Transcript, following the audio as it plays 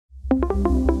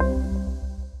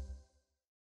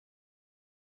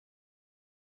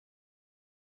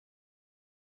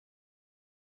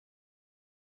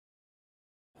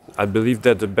I believe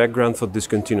that the background for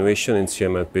discontinuation in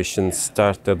CML patients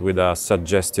started with a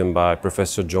suggestion by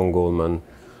Professor John Goldman.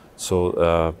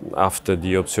 So after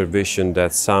the observation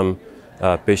that some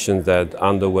patients that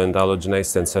underwent allogeneic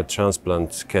stem cell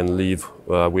transplant can live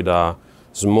with a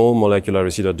small molecular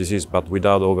residual disease but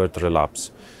without overt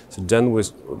relapse. So then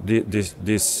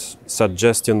this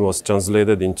suggestion was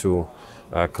translated into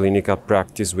clinical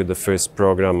practice with the first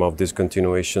program of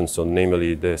discontinuation, so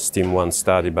namely the STEAM1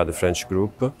 study by the French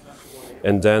group,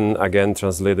 and then again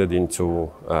translated into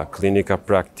clinical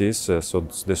practice, so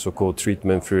the so-called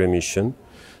treatment-free remission.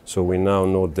 So we now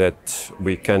know that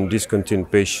we can discontinue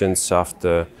patients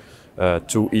after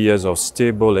 2 years of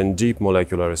stable and deep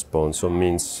molecular response, so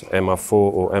means MR4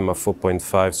 or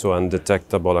MR4.5, so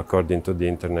undetectable according to the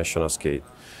international scale.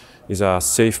 It's a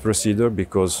safe procedure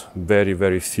because very,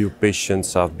 very few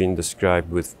patients have been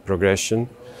described with progression.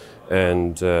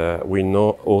 And we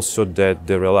know also that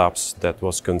the relapse that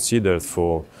was considered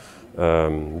for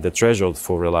the threshold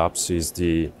for relapse is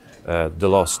the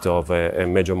loss of a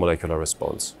major molecular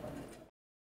response.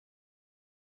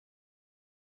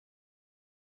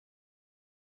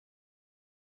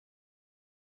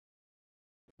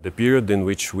 The period in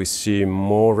which we see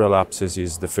more relapses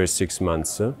is the first 6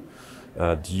 months.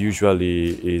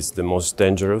 Usually is the most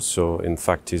dangerous, so in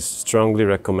fact is strongly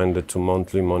recommended to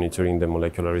monthly monitoring the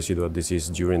molecular residual disease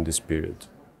during this period.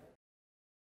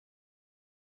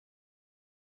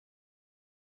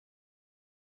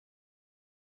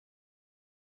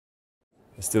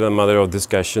 It's still a matter of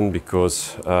discussion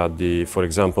because, for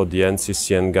example, the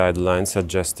NCCN guidelines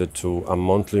suggested to a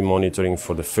monthly monitoring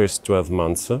for the first 12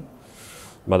 months,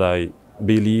 but I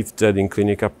believe that in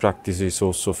clinical practice is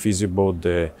also feasible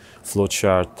the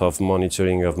flowchart of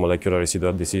monitoring of molecular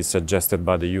residual disease suggested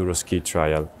by the EuroSCI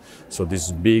trial. So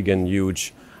this big and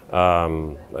huge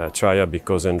trial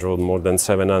because enrolled more than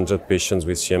 700 patients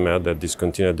with CML that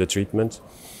discontinued the treatment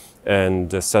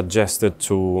and suggested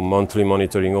to monthly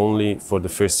monitoring only for the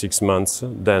first 6 months,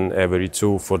 then every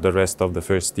 2 for the rest of the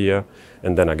first year,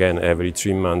 and then again every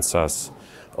 3 months as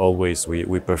always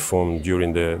we perform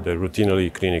during the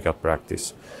routinely clinical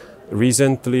practice.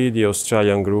 Recently, the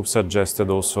Australian group suggested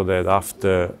also that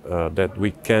after that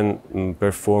we can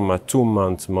perform a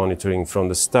 2-month monitoring from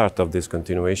the start of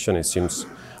discontinuation. It seems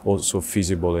also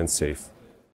feasible and safe.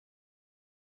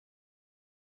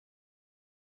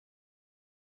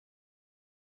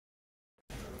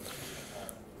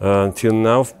 Until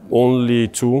now, only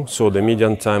 2, so the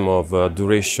median time of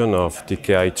duration of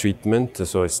TKI treatment,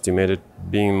 so estimated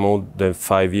being more than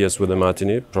 5 years with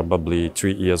imatinib, probably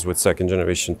 3 years with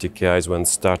second-generation TKIs when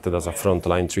started as a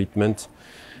frontline treatment,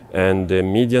 and the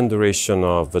median duration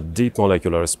of a deep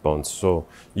molecular response, so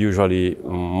usually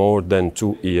more than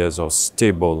 2 years of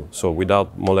stable, so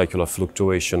without molecular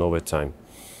fluctuation over time.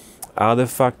 Other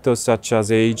factors such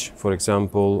as age, for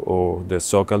example, or the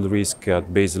so-called risk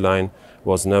at baseline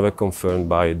was never confirmed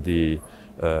by the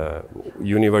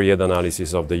univariate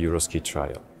analysis of the EuroSCI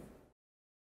trial.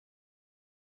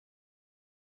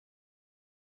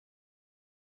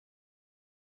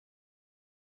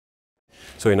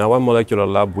 So in our molecular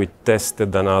lab, we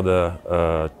tested another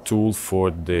tool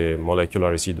for the molecular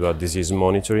residual disease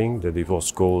monitoring that it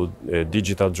was called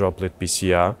digital droplet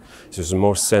PCR. This is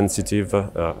more sensitive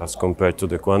as compared to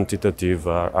the quantitative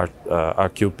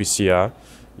RQ-PCR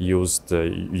used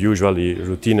usually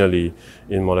routinely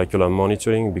in molecular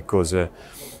monitoring because it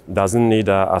doesn't need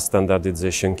a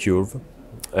standardization curve.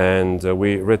 And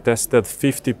we retested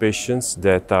 50 patients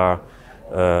that are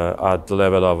at the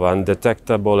level of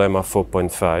undetectable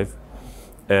MR4.5,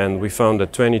 and we found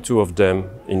that 22 of them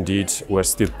indeed were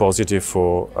still positive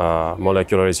for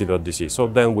molecular residual disease. So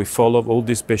then we followed all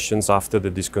these patients after the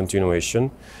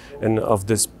discontinuation, and of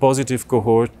this positive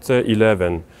cohort,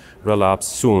 11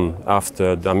 relapsed soon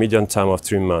after the median time of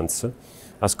 3 months,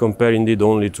 as compared indeed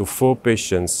only to 4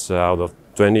 patients out of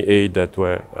 28 that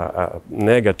were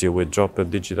negative with droplet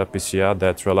digital PCR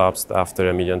that relapsed after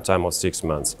a median time of 6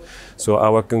 months. So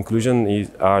our conclusion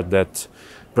are that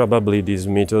probably these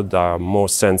methods are more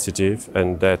sensitive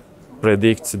and that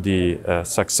predict the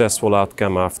successful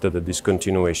outcome after the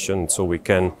discontinuation, so we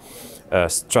can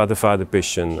stratify the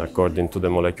patient according to the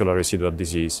molecular residual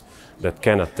disease that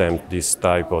can attempt this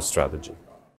type of strategy.